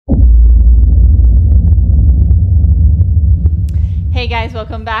Hey guys,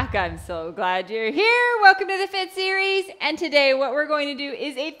 welcome back. I'm so glad you're here. Welcome to the Fit Series. And today what we're going to do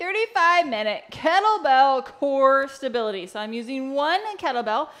is a 35-minute kettlebell core stability. So I'm using one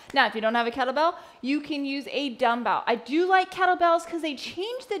kettlebell. Now, if you don't have a kettlebell, you can use a dumbbell. I do like kettlebells because they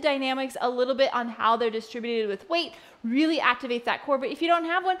change the dynamics a little bit on how they're distributed with weight. Really activates that core. But if you don't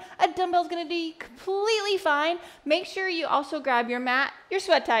have one, a dumbbell is going to be completely fine. Make sure you also grab your mat, your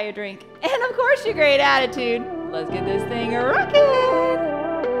sweat tie, your drink, and of course your great attitude. Let's get this thing rocking.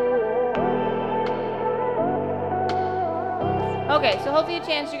 Okay, so hopefully a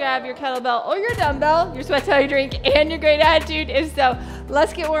chance to grab your kettlebell or your dumbbell, your sweat tie, your drink, and your great attitude. If so,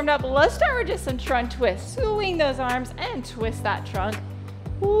 let's get warmed up. Let's start with just some trunk twists. Swing those arms and twist that trunk.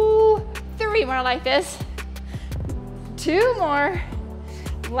 Ooh, 3 more like this. 2 more.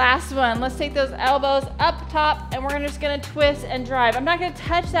 Last one. Let's take those elbows up top and we're just gonna twist and drive. I'm not gonna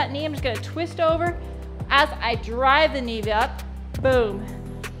touch that knee. I'm just gonna twist over as I drive the knee up. Boom.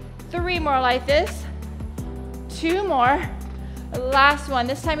 3 more like this. 2 more. Last one.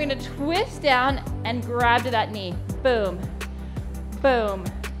 This time you're gonna twist down and grab to that knee. Boom. Boom.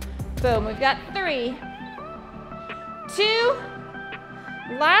 Boom. We've got 3. 2.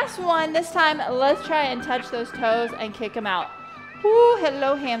 Last one. This time, let's try and touch those toes and kick them out. Woo,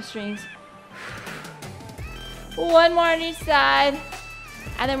 hello hamstrings. 1 more on each side.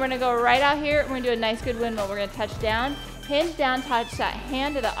 And then we're gonna go right out here. We're gonna do a nice good windmill. We're gonna touch down, hinge down, touch that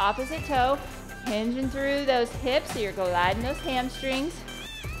hand to the opposite toe, hinging through those hips so you're gliding those hamstrings.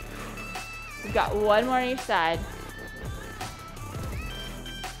 We've got 1 more on each side.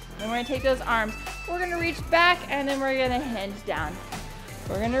 Then we're gonna take those arms. We're gonna reach back and then we're gonna hinge down.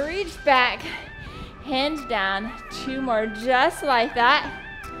 We're gonna reach back, hinge down, 2 more just like that.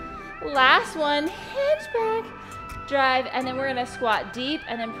 Last one, hinge back, drive, and then we're gonna squat deep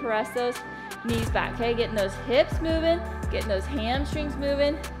and then press those knees back, okay? Getting those hips moving, getting those hamstrings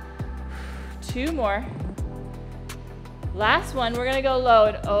moving. 2 more. Last one, we're gonna go low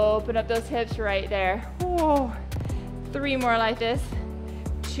and open up those hips right there. Whoa. 3 more like this.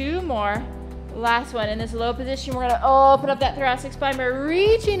 2 more. Last one, in this low position, we're gonna open up that thoracic spine by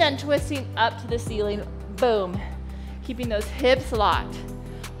reaching and twisting up to the ceiling. Boom. Keeping those hips locked.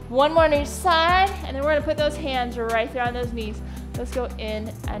 1 more on each side, and then we're gonna put those hands right there on those knees. Let's go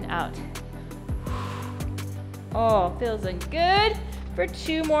in and out. Oh, feels good. For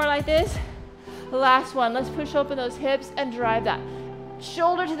 2 more like this. Last one, let's push open those hips and drive that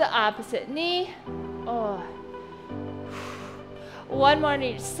shoulder to the opposite knee. Oh. 1 more on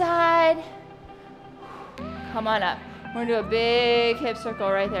each side. Come on up. We're gonna do a big hip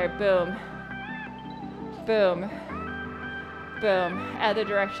circle right there. Boom. Boom. Boom. Other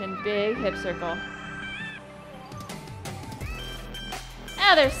direction, big hip circle.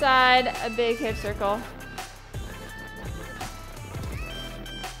 Other side, a big hip circle.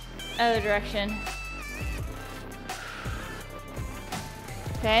 Other direction.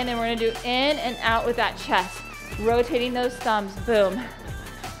 Okay, and then we're gonna do in and out with that chest. Rotating those thumbs, boom.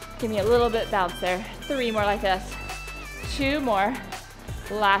 Give me a little bit bounce there. 3 more like this. 2 more.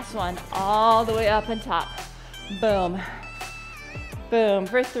 Last one, all the way up and top. Boom. Boom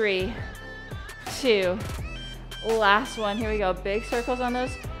for 3, 2. Last one, here we go. Big circles on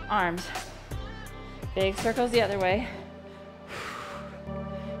those arms. Big circles the other way.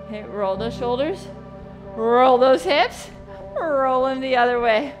 Okay, roll those shoulders. Roll those hips. Roll them the other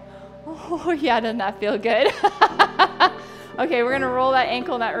way. Oh yeah, doesn't that feel good? Okay, we're gonna roll that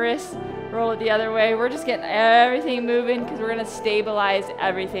ankle and that wrist, roll it the other way. We're just getting everything moving because we're gonna stabilize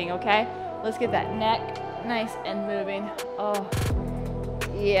everything, okay? Let's get that neck nice and moving. Oh,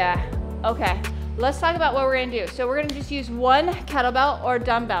 yeah. Okay, let's talk about what we're gonna do. So we're gonna just use 1 kettlebell or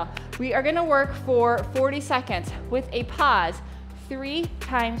dumbbell. We are gonna work for 40 seconds with a pause 3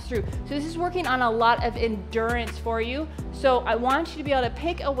 times through. So this is working on a lot of endurance for you. So I want you to be able to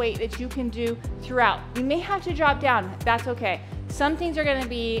pick a weight that you can do throughout. You may have to drop down, that's okay. Some things are gonna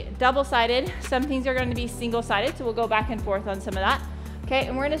be double-sided, some things are gonna be single-sided, so we'll go back and forth on some of that. Okay,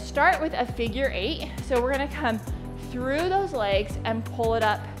 and we're gonna start with a figure 8. So we're gonna come through those legs and pull it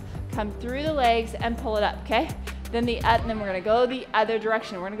up. Come through the legs and pull it up, okay? Then we're gonna go the other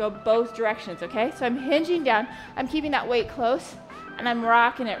direction. We're gonna go both directions, okay? So I'm hinging down, I'm keeping that weight close, and I'm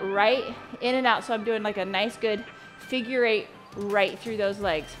rocking it right in and out. So I'm doing like a nice good figure 8 right through those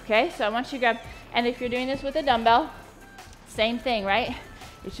legs, okay? So I want you to grab, and if you're doing this with a dumbbell, same thing, right?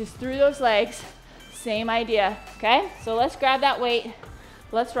 It's just through those legs, same idea, okay? So let's grab that weight.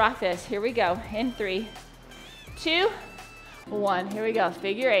 Let's rock this. Here we go. In 3, 2, 1. Here we go.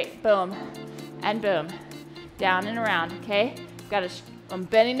 Figure 8. Boom and boom. Down and around, okay? I'm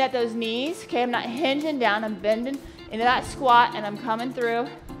bending at those knees, okay? I'm not hinging down. I'm bending into that squat, and I'm coming through.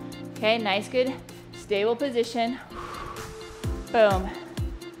 Okay, nice, good, stable position. Boom,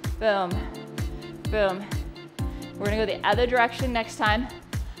 boom, boom. We're gonna go the other direction next time,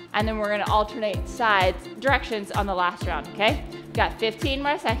 and then we're gonna alternate directions on the last round, okay? Got 15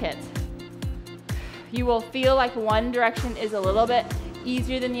 more seconds. You will feel like one direction is a little bit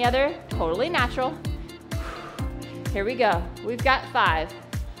easier than the other, totally natural. Here we go. We've got 5,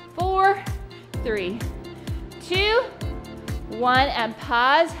 4, 3, 2, 1, and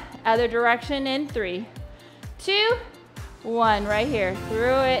pause. Other direction in 3, 2, 1. Right here,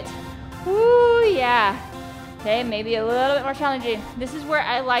 through it. Woo, yeah. Okay, maybe a little bit more challenging. This is where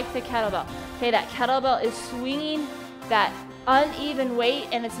I like the kettlebell. Okay, that kettlebell is swinging that uneven weight,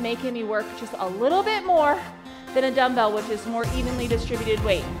 and it's making me work just a little bit more than a dumbbell, which is more evenly distributed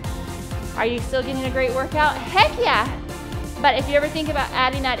weight. Are you still getting a great workout? Heck yeah. But if you ever think about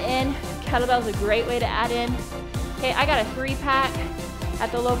adding that in, kettlebell is a great way to add in. Okay, I got a 3-pack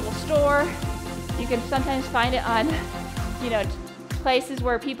at the local store. You can sometimes find it on, places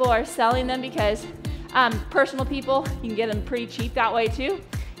where people are selling them, because personal people, you can get them pretty cheap that way too.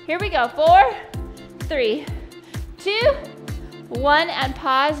 Here we go, 4, 3, 2, 1, and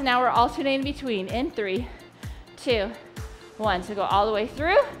pause. Now we're alternating between in 3, 2, 1. So go all the way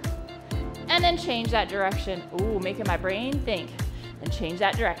through, and then change that direction. Ooh, making my brain think. Then change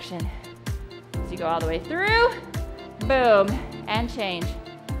that direction. So you go all the way through, boom, and change.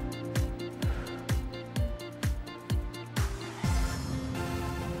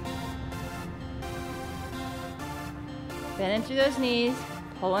 Bending through those knees,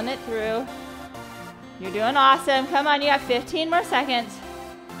 pulling it through. You're doing awesome. Come on, you have 15 more seconds.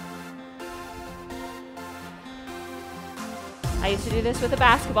 I used to do this with a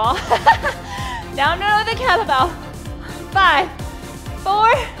basketball. Now I'm doing it with a kettlebell. 5,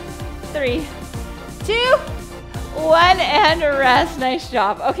 4, 3, 2, 1, and rest. Nice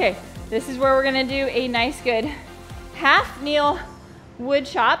job. Okay, this is where we're gonna do a nice, good half kneel wood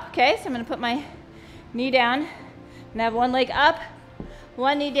chop. Okay, so I'm gonna put my knee down and have one leg up,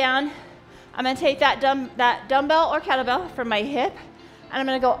 one knee down. I'm gonna take that dumbbell or kettlebell from my hip, and I'm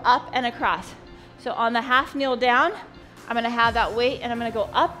gonna go up and across. So on the half kneel down, I'm gonna have that weight, and I'm gonna go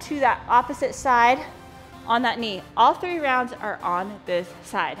up to that opposite side on that knee. All 3 rounds are on this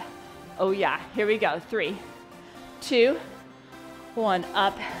side. Oh yeah, here we go. 3, 2, 1,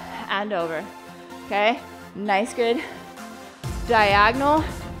 up and over. Okay, nice, good diagonal.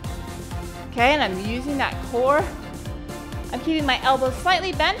 Okay, and I'm using that core. I'm keeping my elbows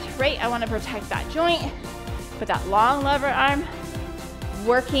slightly bent, right? I wanna protect that joint. Put that long lever arm,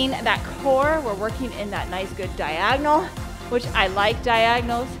 working that core. We're working in that nice, good diagonal, which I like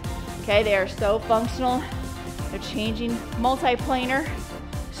diagonals. Okay, they are so functional. They're changing multiplanar.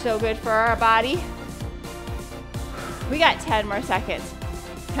 So good for our body. We got 10 more seconds.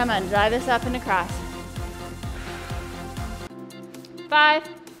 Come on, drive this up and across. 5,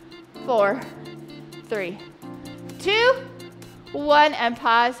 4, 3, 2, 1, and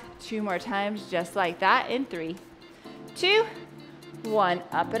pause. 2 more times, just like that, in 3, 2, 1,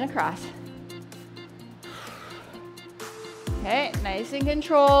 up and across. Okay, nice and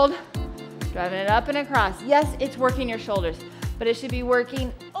controlled. Driving it up and across. Yes, it's working your shoulders, but it should be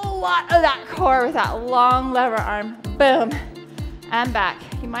working a lot of that core with that long lever arm. Boom, and back.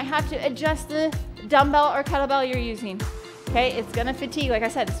 You might have to adjust the dumbbell or kettlebell you're using. Okay, it's gonna fatigue. Like I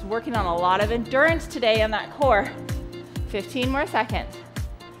said, it's working on a lot of endurance today on that core. 15 more seconds.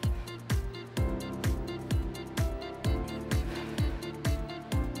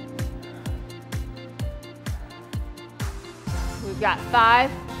 We've got 5,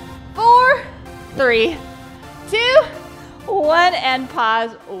 4, 3, 2, 1, and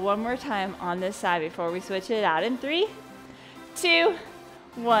pause one more time on this side before we switch it out in 3, 2,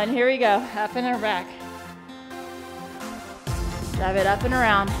 1. Here we go, up and back. Drive it up and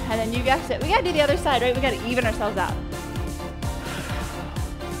around, and then you guessed it. We gotta do the other side, right? We gotta even ourselves out.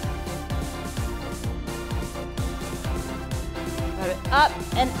 Drive it up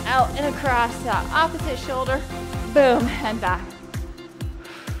and out and across to that opposite shoulder. Boom, and back.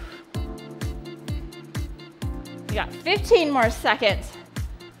 You got 15 more seconds.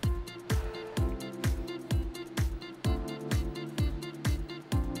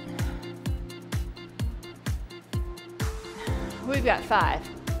 We've got 5,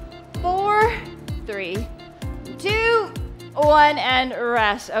 4, 3, 2, 1, and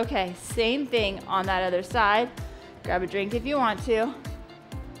rest. Okay, same thing on that other side. Grab a drink if you want to.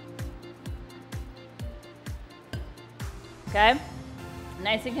 Okay,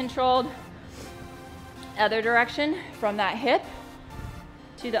 nice and controlled. Other direction from that hip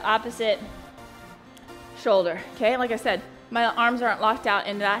to the opposite shoulder, okay? Like I said, my arms aren't locked out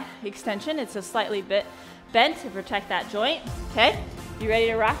into that extension. It's a slightly bit bent to protect that joint, okay? You ready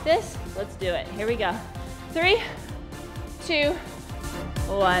to rock this? Let's do it. Here we go. 3, 2,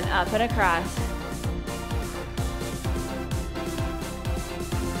 1, up and across.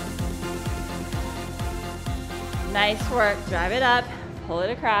 Nice work. Drive it up, pull it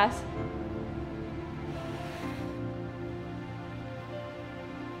across.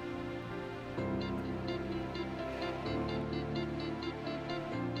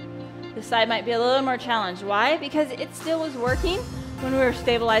 This side might be a little more challenged. Why? Because it still was working when we were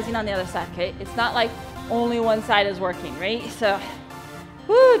stabilizing on the other side, okay? It's not like only one side is working, right? So,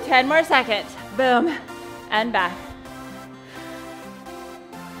 woo, 10 more seconds. Boom, and back.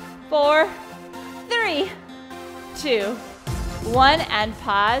 4, 3, 2, 1, and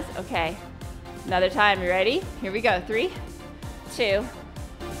pause. Okay, another time. You ready? Here we go. 3, 2,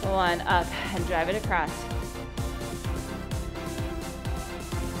 1, up, and drive it across.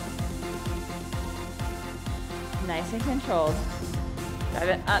 Nice and controlled. Drive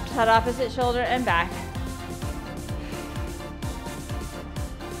it up to that opposite shoulder and back.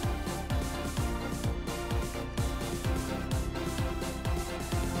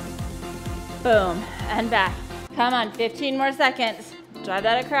 Boom, and back. Come on, 15 more seconds. Drive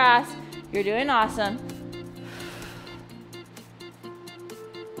that across. You're doing awesome.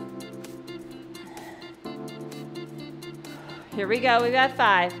 Here we go. We've got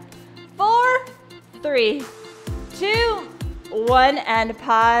 5, 4, 3, 2, 1, and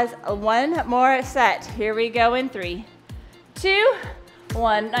pause. One more set. Here we go in 3, 2,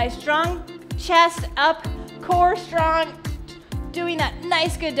 1. Nice strong chest up, core strong. Doing that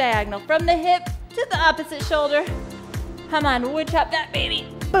nice good diagonal from the hip to the opposite shoulder. Come on, wood chop that baby.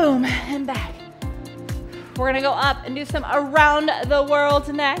 Boom, and back. We're gonna go up and do some around the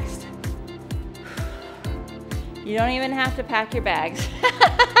world next. You don't even have to pack your bags.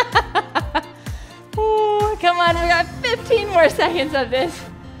 Ooh, come on, we got 15 more seconds of this.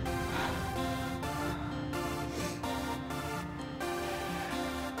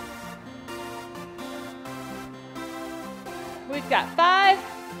 We've got 5,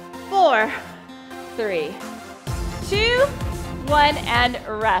 4, 3, 2, 1, and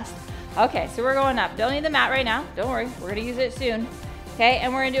rest. Okay, so we're going up. Don't need the mat right now. Don't worry, we're gonna use it soon. Okay,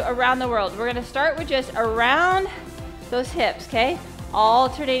 and we're gonna do around the world. We're gonna start with just around those hips, okay?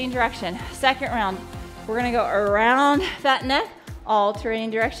 Alternating direction. Second round, we're gonna go around that neck, alternating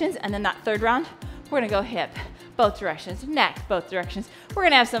directions, and then that third round, we're gonna go hip, both directions, neck, both directions. We're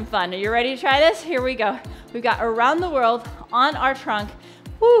gonna have some fun. Are you ready to try this? Here we go. We've got around the world on our trunk.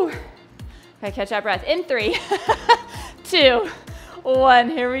 Woo! Okay, catch that breath. In 3, 2, 1.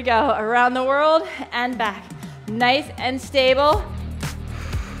 Here we go. Around the world and back. Nice and stable.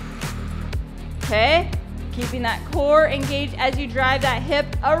 Okay, keeping that core engaged as you drive that hip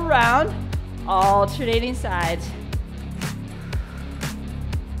around, alternating sides.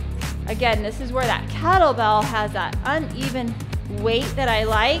 Again, this is where that kettlebell has that uneven weight that I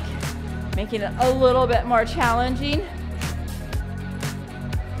like, making it a little bit more challenging.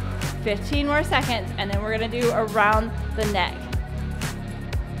 15 more seconds, and then we're gonna do around the neck.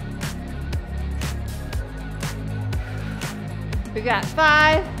 We've got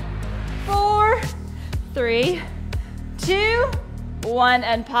 5, 4, 3, 2, 1,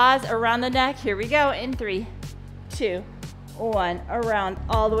 and pause around the neck. Here we go in 3, 2, 1, around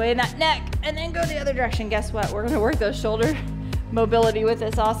all the way in that neck, and then go the other direction. Guess what? We're gonna work those shoulder mobility with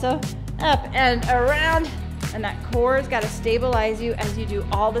this also. Up and around, and that core's gotta stabilize you as you do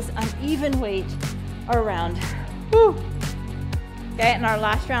all this uneven weight around. Woo. Okay, in our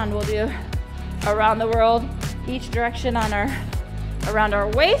last round, we'll do around the world, each direction on our, around our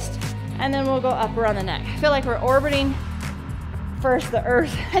waist, and then we'll go up around the neck. I feel like we're orbiting first the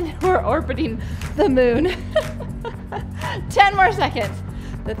earth, and then we're orbiting the moon. 10 more seconds.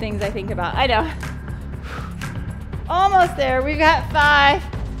 The things I think about, I know. Almost there. We've got 5,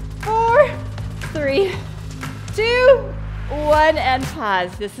 4, 3, 2, 1, and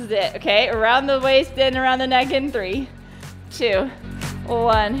pause. This is it, okay? Around the waist, then around the neck in 3, 2,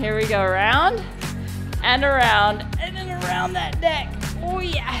 1. Here we go. Around, and then around that neck. Oh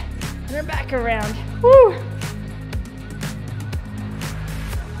yeah. And then back around. Woo.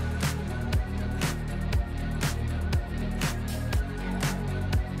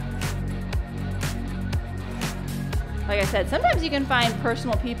 Like I said, sometimes you can find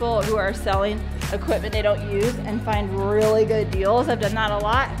personal people who are selling equipment they don't use and find really good deals. I've done that a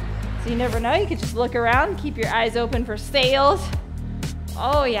lot. So you never know, you could just look around, keep your eyes open for sales.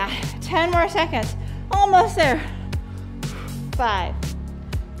 Oh yeah, 10 more seconds. Almost there. 5,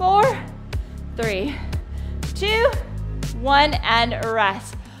 4, 3, 2, 1, and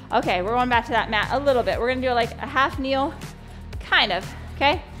rest. Okay, we're going back to that mat a little bit. We're gonna do like a half kneel, kind of,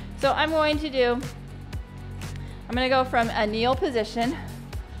 okay? So I'm gonna go from a kneel position.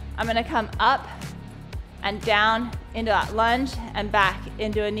 I'm gonna come up and down into that lunge and back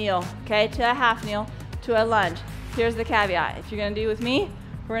into a kneel, okay? To a half kneel, to a lunge. Here's the caveat. If you're gonna do with me,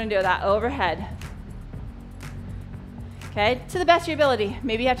 we're gonna do that overhead. Okay, to the best of your ability.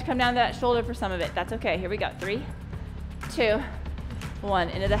 Maybe you have to come down to that shoulder for some of it. That's okay, here we go. 3, 2, 1,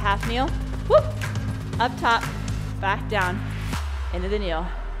 into the half kneel. Whoop, up top, back down, into the kneel.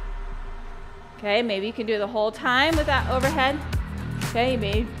 Okay, maybe you can do the whole time with that overhead.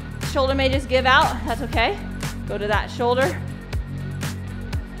 Okay, shoulder may just give out, that's okay. Go to that shoulder.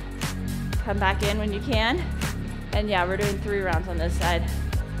 Come back in when you can. And yeah, we're doing 3 rounds on this side.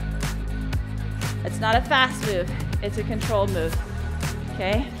 It's not a fast move, it's a controlled move.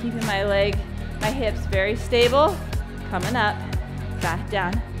 Okay, keeping my hips very stable. Coming up, back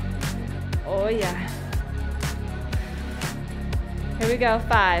down. Oh yeah. Here we go,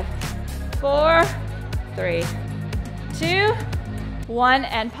 5, 4, 3, 2, 1,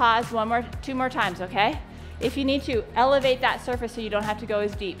 and pause 2 more times, okay? If you need to, elevate that surface so you don't have to go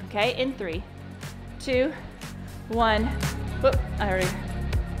as deep, okay? In 3, 2, 1. Whoop, I already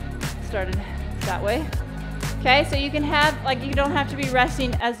started that way. Okay, so you can have, you don't have to be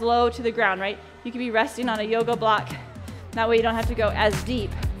resting as low to the ground, right? You can be resting on a yoga block. That way you don't have to go as deep.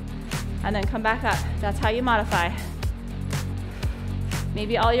 And then come back up. That's how you modify.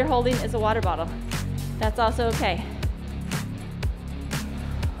 Maybe all you're holding is a water bottle. That's also okay.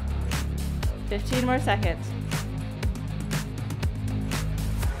 15 more seconds.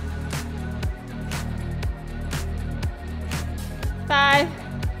 5,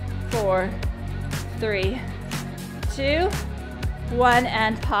 4, 3, 2, 1,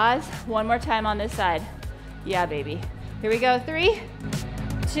 and pause. One more time on this side. Yeah, baby. Here we go. 3,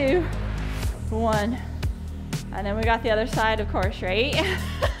 2, 1. And then we got the other side, of course, right?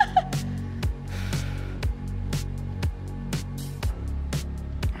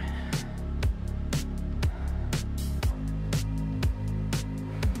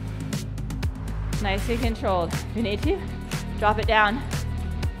 Nice and controlled. If you need to, drop it down.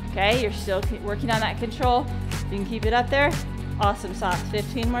 Okay, you're still working on that control. You can keep it up there. Awesome sauce.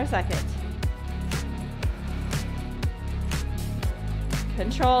 15 more seconds.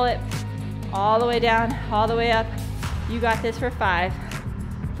 Control it. All the way down, all the way up. You got this for 5,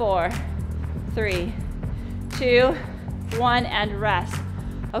 4, 3, 2, 1, and rest.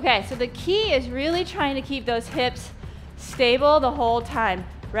 Okay, so the key is really trying to keep those hips stable the whole time,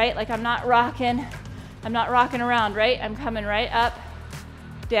 right? Like I'm not rocking around, right? I'm coming right up,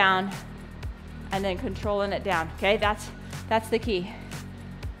 down, and then controlling it down, okay? That's the key.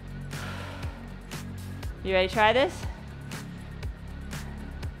 You ready to try this?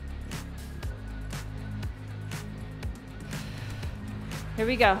 Here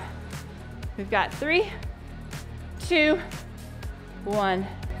we go. We've got 3, 2, 1.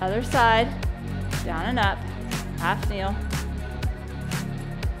 Other side, down and up, half kneel.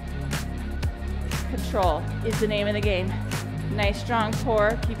 Control is the name of the game. Nice strong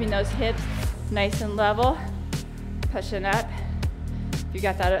core, keeping those hips nice and level. Pushing up. You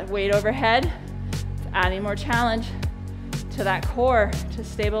got that weight overhead. Adding more challenge to that core to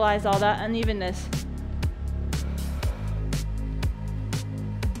stabilize all that unevenness.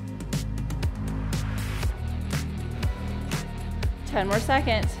 Ten more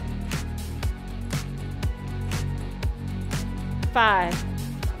seconds. 5,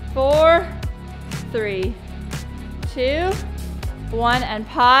 4, 3, 2, 1, and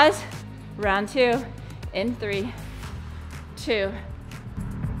pause. Round 2 in 3, 2,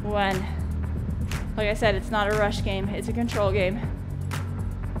 1. Like I said, it's not a rush game, it's a control game.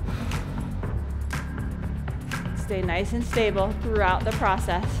 Stay nice and stable throughout the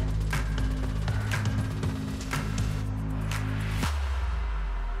process.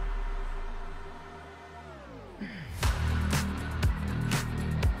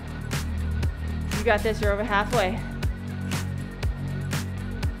 You got this, you're over halfway.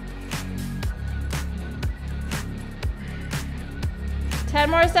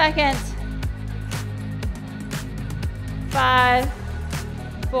 Ten more seconds. 5,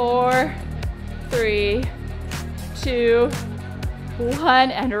 4, 3, 2,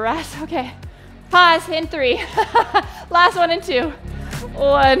 1, and rest. Okay, pause in 3. Last one in 2.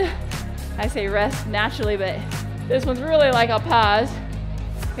 1. I say rest naturally, but this one's really like a pause.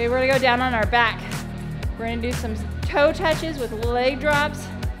 Okay, we're gonna go down on our back. We're gonna do some toe touches with leg drops.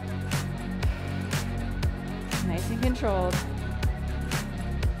 Nice and controlled.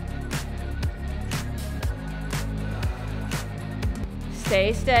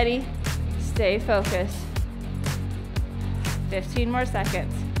 Stay steady, stay focused. 15 more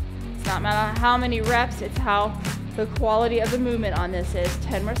seconds. It's not matter how many reps, it's how the quality of the movement on this is.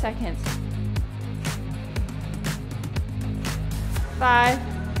 10 more seconds. 5,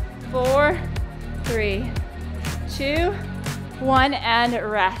 4, 3, 2, 1, and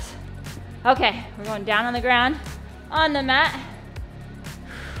rest. Okay, we're going down on the ground, on the mat.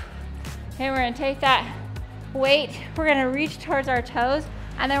 Okay, we're gonna take that weight, we're gonna reach towards our toes,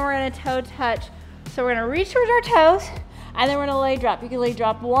 and then we're gonna toe touch. So we're gonna reach towards our toes, and then we're gonna lay drop. You can lay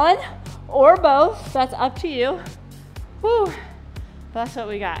drop one or both, that's up to you. Whew, that's what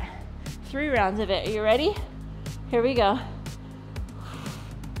we got. 3 rounds of it, are you ready? Here we go.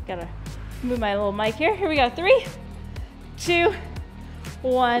 Gotta move my little mic here. Here we go, 3, 2,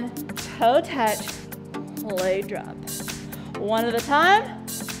 1, toe touch, lay drop. One at a time,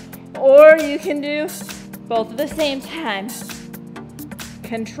 or you can do both at the same time.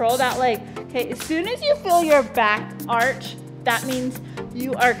 Control that leg. Okay, as soon as you feel your back arch, that means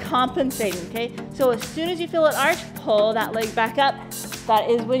you are compensating, okay? So as soon as you feel it arch, pull that leg back up. That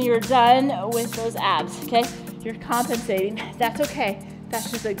is when you're done with those abs, okay? You're compensating, that's okay.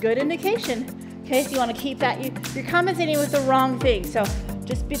 That's just a good indication, okay? If you wanna keep that, you're compensating with the wrong thing, so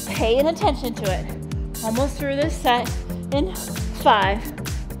just be paying attention to it. Almost through this set in 5,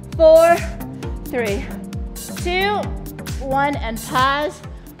 4, 3, 2, 1, and pause.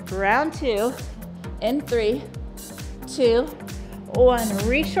 Round 2 in 3, 2, 1.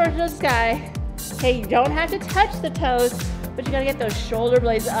 Reach towards the sky. Okay, you don't have to touch the toes, but you gotta get those shoulder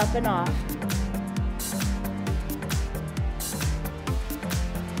blades up and off.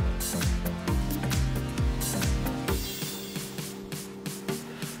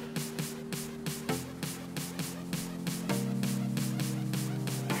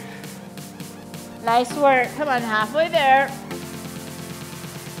 Nice work. Come on, halfway there.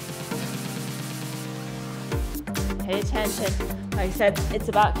 Pay attention. Like I said, it's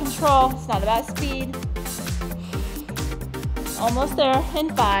about control. It's not about speed. Almost there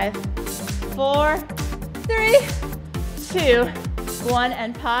in 5, 4, 3, 2, 1,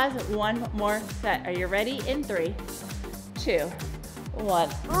 and pause. One more set. Are you ready? In 3, 2, 1.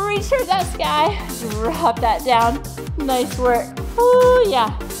 Reach towards that sky. Drop that down. Nice work. Ooh,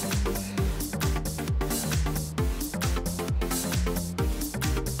 yeah.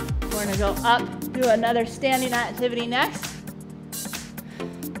 We're gonna go up, do another standing activity next.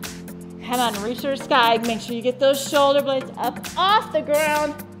 Come on, reach your sky. Make sure you get those shoulder blades up off the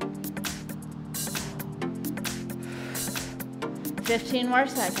ground. 15 more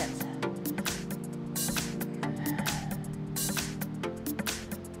seconds.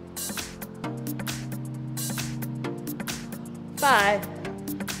 Five,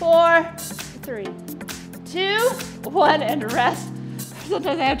 4, 3, 2, 1, and rest.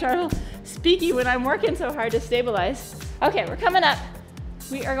 Sometimes I have trouble speaking when I'm working so hard to stabilize. Okay, we're coming up.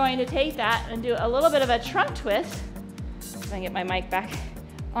 We are going to take that and do a little bit of a trunk twist. I'm gonna get my mic back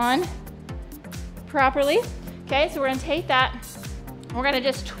on properly. Okay, so we're gonna take that. We're gonna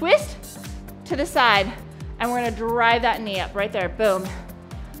just twist to the side and we're gonna drive that knee up right there. Boom,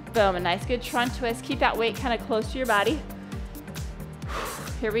 boom, a nice good trunk twist. Keep that weight kind of close to your body.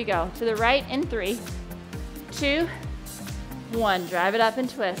 Here we go. To the right in 3, 2, 1. Drive it up and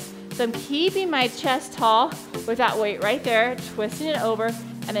twist. So I'm keeping my chest tall with that weight right there, twisting it over,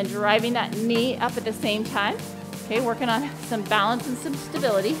 and then driving that knee up at the same time. Okay, working on some balance and some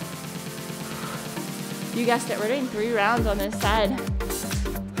stability. You guessed it, we're doing 3 rounds on this side.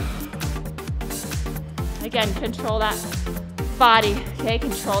 Again, control that body, okay?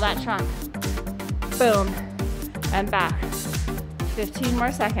 Control that trunk. Boom, and back. 15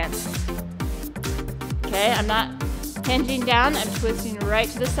 more seconds. Okay, I'm not hinging down, I'm twisting right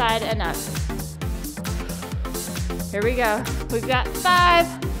to the side and up. Here we go. We've got 5,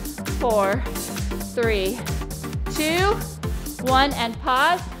 4, 3, 2, 1, and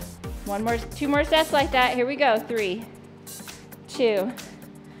pause. 2 more sets like that. Here we go. 3, 2,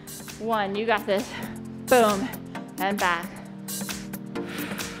 1. You got this. Boom, and back.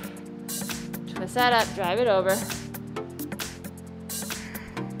 Twist that up, drive it over.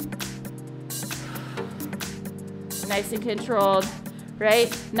 Nice and controlled, right?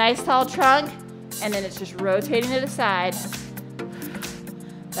 Nice tall trunk, and then it's just rotating to the side.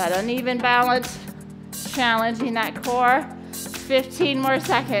 That uneven balance, challenging that core. 15 more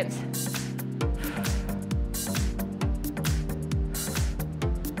seconds.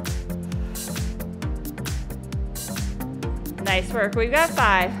 Nice work. We've got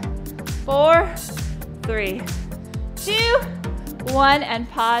 5, 4, 3, 2, 1, and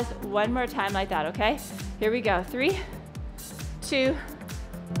pause one more time like that, okay? Here we go. 3, 2,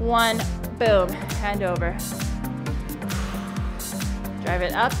 1, boom, hand over. Drive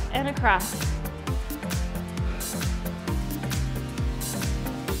it up and across.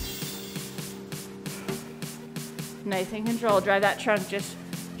 Nice and controlled. Drive that trunk, just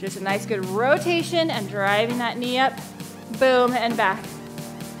a nice good rotation and driving that knee up, boom, and back.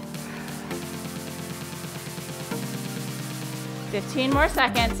 15 more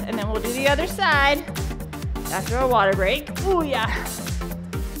seconds, and then we'll do the other side after a water break. Ooh, yeah.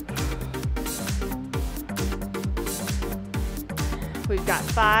 We've got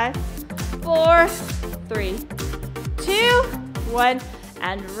 5, 4, 3, 2, 1,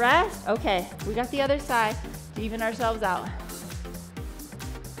 and rest. Okay, we got the other side to even ourselves out.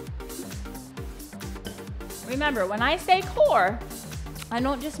 Remember, when I say core, I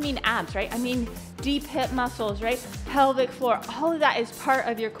don't just mean abs, right? I mean deep hip muscles, right? Pelvic floor, all of that is part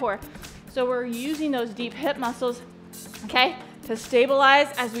of your core. So we're using those deep hip muscles, okay, to stabilize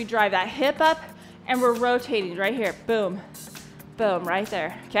as we drive that hip up, and we're rotating right here, boom. Boom, right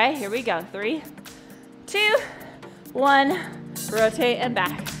there. Okay, here we go. 3, 2, 1, rotate and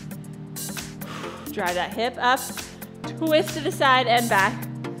back. Drive that hip up, twist to the side and back.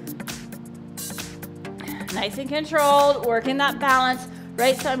 Nice and controlled, working that balance,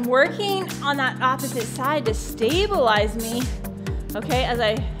 right? So I'm working on that opposite side to stabilize me, okay, as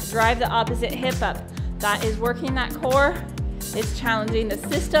I drive the opposite hip up. That is working that core. It's challenging the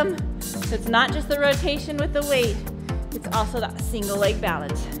system. So it's not just the rotation with the weight, it's also that single leg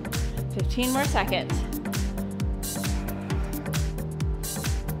balance. 15 more seconds.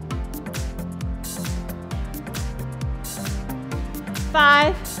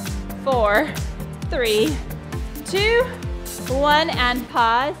 5, 4, 3, 2, 1, and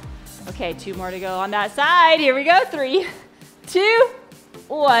pause. Okay, 2 more to go on that side. Here we go. 3, 2,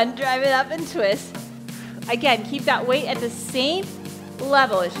 1. Drive it up and twist. Again, keep that weight at the same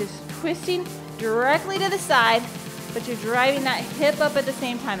level. It's just twisting directly to the side, but you're driving that hip up at the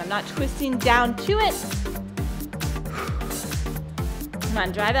same time. I'm not twisting down to it. Come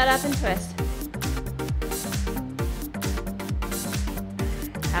on, drive that up and twist.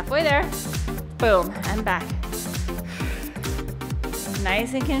 Halfway there. Boom, and back.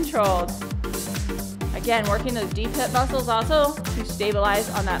 Nice and controlled. Again, working those deep hip muscles also to stabilize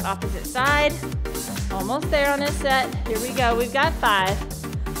on that opposite side. Almost there on this set. Here we go. We've got 5,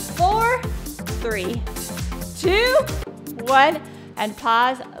 4, 3, 2, 1, and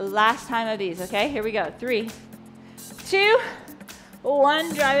pause. Last time of these, okay? Here we go. 3, 2,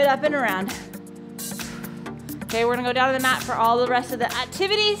 1. Drive it up and around. Okay, we're gonna go down to the mat for all the rest of the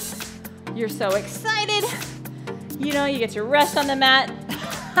activities. You're so excited. You know, you get to rest on the mat.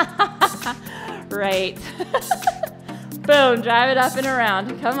 Right. Boom, drive it up and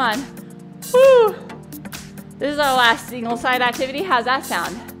around. Come on. Woo. This is our last single side activity. How's that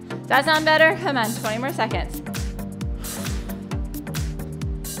sound? Does that sound better? Come on, 20 more seconds.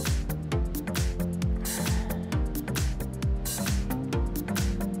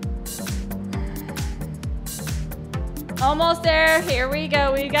 Almost there. Here we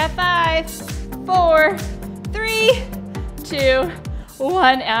go. We got 5, 4, 3, 2,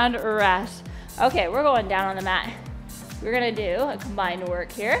 1, and rest. Okay, we're going down on the mat. We're gonna do a combined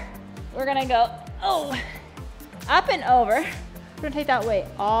work here. We're gonna go, up and over. We're gonna take that weight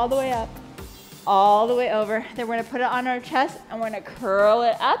all the way up, all the way over. Then we're gonna put it on our chest and we're gonna curl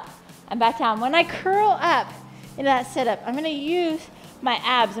it up and back down. When I curl up into that sit-up, I'm gonna use my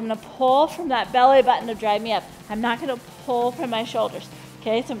abs. I'm gonna pull from that belly button to drive me up. I'm not gonna pull from my shoulders.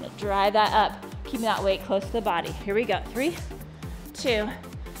 Okay, so I'm gonna drive that up, keeping that weight close to the body. Here we go. 3, 2,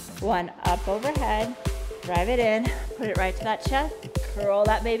 1. Up overhead, drive it in, put it right to that chest, curl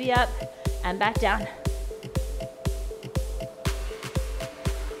that baby up, and back down.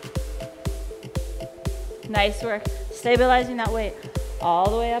 Nice work. Stabilizing that weight all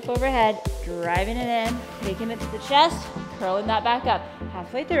the way up overhead, driving it in, taking it to the chest, curling that back up.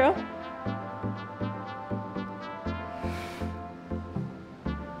 Halfway through.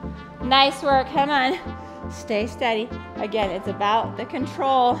 Nice work, come on. Stay steady. Again, it's about the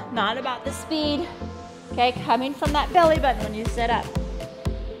control, not about the speed. Okay, coming from that belly button when you sit up.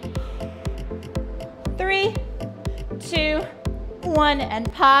 3, 2, 1,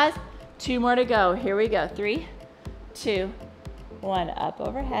 and pause. 2 more to go. Here we go. 3, 2, 1. Up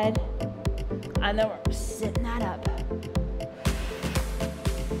overhead. And then we're sitting that up.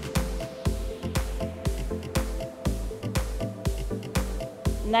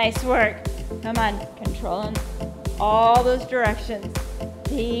 Nice work. Come on, controlling all those directions.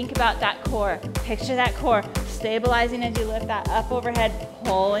 Think about that core. Picture that core stabilizing as you lift that up overhead,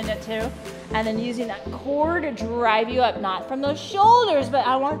 pulling it too. And then using that core to drive you up, not from those shoulders, but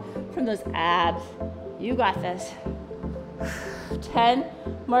I want from those abs. You got this. 10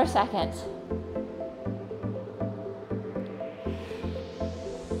 more seconds.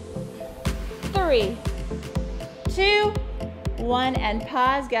 3, 2, 1, and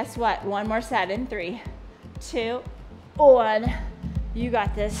pause. Guess what? One more set in 3, 2, 1. You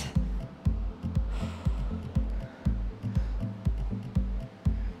got this.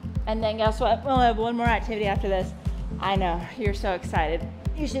 And then guess what? We'll have one more activity after this. I know, you're so excited.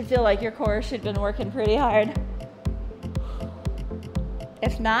 You should feel like your core should have been working pretty hard.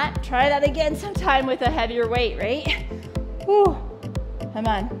 If not, try that again sometime with a heavier weight, right? Whew. Come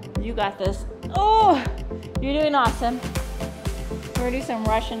on, you got this. Oh, you're doing awesome. We're gonna do some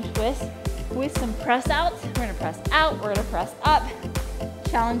Russian twists with some press outs. We're gonna press out, we're gonna press up.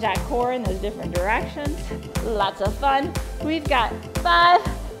 Challenge that core in those different directions. Lots of fun. We've got 5,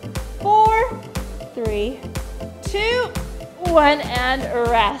 4, 3, 2, 1, and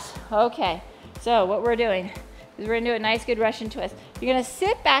rest. Okay, so what we're doing is we're gonna do a nice good Russian twist. You're gonna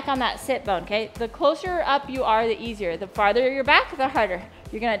sit back on that sit bone, okay? The closer up you are, the easier. The farther you're back, the harder.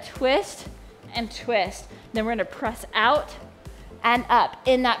 You're gonna twist and twist. Then we're gonna press out and up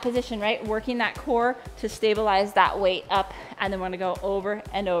in that position, right? Working that core to stabilize that weight up, and then we're gonna go over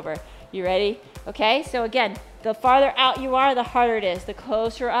and over. You ready? Okay, so again, the farther out you are, the harder it is. The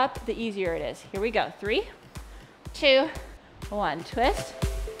closer up, the easier it is. Here we go. 3, 2, 1. Twist,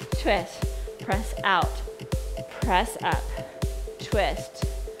 twist, press out, press up, twist,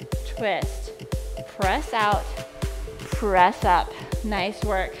 twist, press out, press up. Nice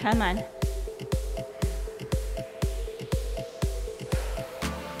work, come on.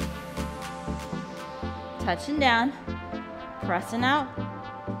 Touching down, pressing out,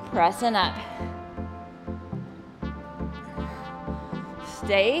 pressing up.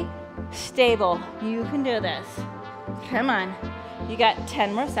 Stay stable. You can do this. Come on. You got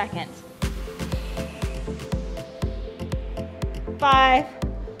 10 more seconds. 5,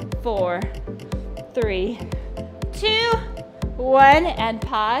 4, 3, 2, 1, and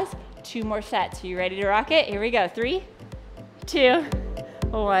pause. 2 more sets. Are you ready to rock it? Here we go. 3, 2,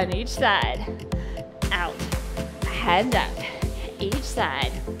 1, each side. Out, head up, each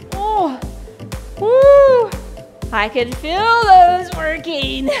side. Oh, woo! I can feel those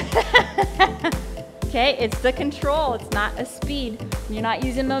working. Okay, it's the control, it's not a speed. You're not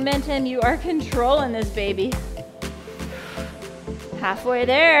using momentum, you are controlling this baby. Halfway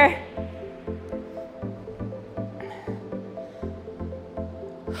there.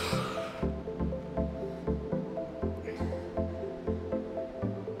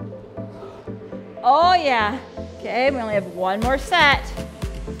 Oh yeah. Okay, we only have one more set.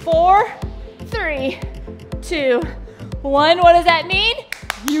 4, 3, 2, 1. What does that mean?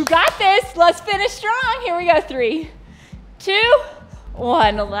 You got this. Let's finish strong. Here we go. 3, 2,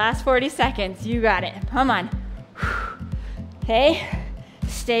 1. The last 40 seconds. You got it. Come on. Okay.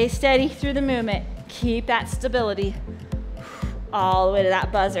 Stay steady through the movement. Keep that stability. All the way to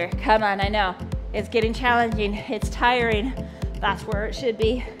that buzzer. Come on, I know. It's getting challenging. It's tiring. That's where it should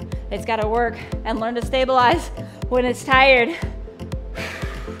be. It's got to work and learn to stabilize when it's tired.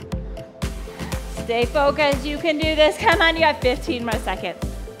 Stay focused. You can do this. Come on, you got 15 more seconds.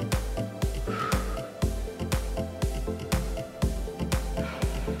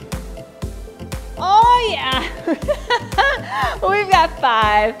 Oh, yeah. We've got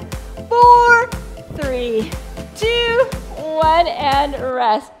 5, 4, 3, 2, 1, and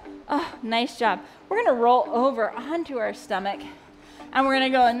rest. Oh, nice job. We're going to roll over onto our stomach. And we're gonna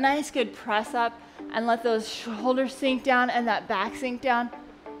go a nice good press up and let those shoulders sink down and that back sink down.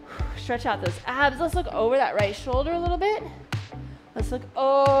 Stretch out those abs. Let's look over that right shoulder a little bit. Let's look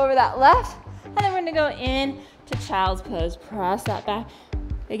over that left. And then we're gonna go in to child's pose. Press that back.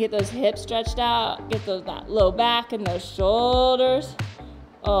 And get those hips stretched out. Get that low back and those shoulders.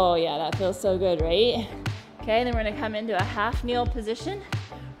 Oh yeah, that feels so good, right? Okay, then we're gonna come into a half kneel position.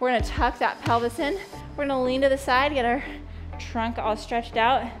 We're gonna tuck that pelvis in. We're gonna lean to the side, get our trunk all stretched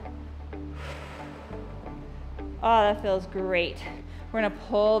out. Oh, that feels great. We're gonna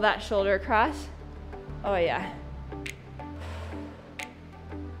pull that shoulder across. Oh yeah.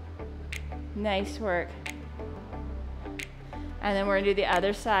 Nice work. And then we're gonna do the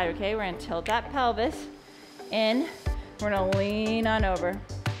other side, okay? We're gonna tilt that pelvis in. We're gonna lean on over.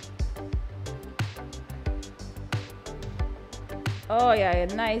 Oh yeah, a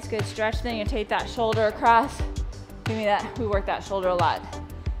nice good stretch. Then you take that shoulder across. Give me that. We work that shoulder a lot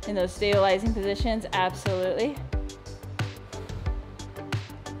in those stabilizing positions. Absolutely.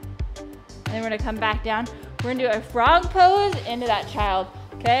 And then we're gonna come back down. We're gonna do a frog pose into that child.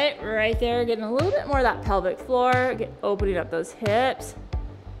 Okay, right there, getting a little bit more of that pelvic floor, opening up those hips.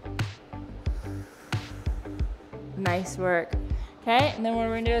 Nice work. Okay, and then what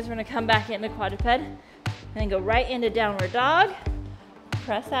we're gonna do is we're gonna come back into quadruped and then go right into downward dog.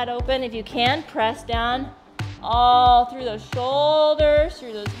 Press that open. If you can, press down all through those shoulders,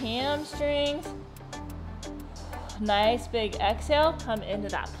 through those hamstrings. Nice big exhale, come into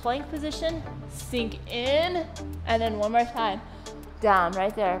that plank position, sink in, and then one more time. Down,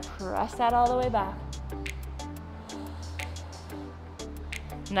 right there, press that all the way back.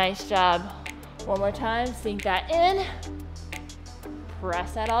 Nice job. One more time, sink that in,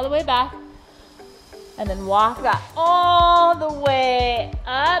 press that all the way back, and then walk that all the way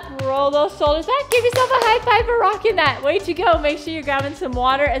up, roll those shoulders back, give yourself a high five for rocking that. Way to go. Make sure you're grabbing some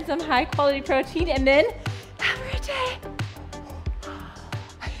water and some high quality protein, and then have a great day.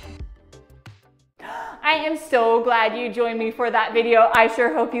 I am so glad you joined me for that video. I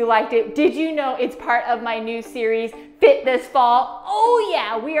sure hope you liked it. Did you know it's part of my new series, Fit This Fall? Oh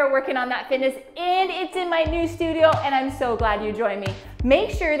yeah, we are working on that fitness and it's in my new studio and I'm so glad you joined me. Make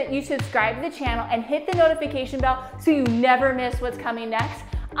sure that you subscribe to the channel and hit the notification bell so you never miss what's coming next.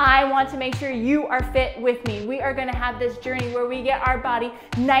 I want to make sure you are fit with me. We are gonna have this journey where we get our body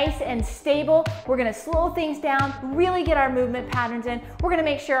nice and stable. We're gonna slow things down, really get our movement patterns in. We're gonna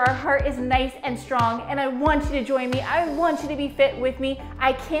make sure our heart is nice and strong, and I want you to join me. I want you to be fit with me.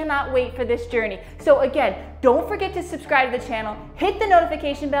 I cannot wait for this journey. So again, don't forget to subscribe to the channel, hit the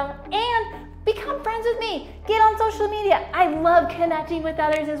notification bell, and become friends with me. Get on social media. I love connecting with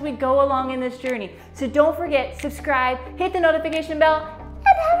others as we go along in this journey. So don't forget, subscribe, hit the notification bell,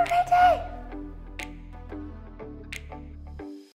 and have a great day.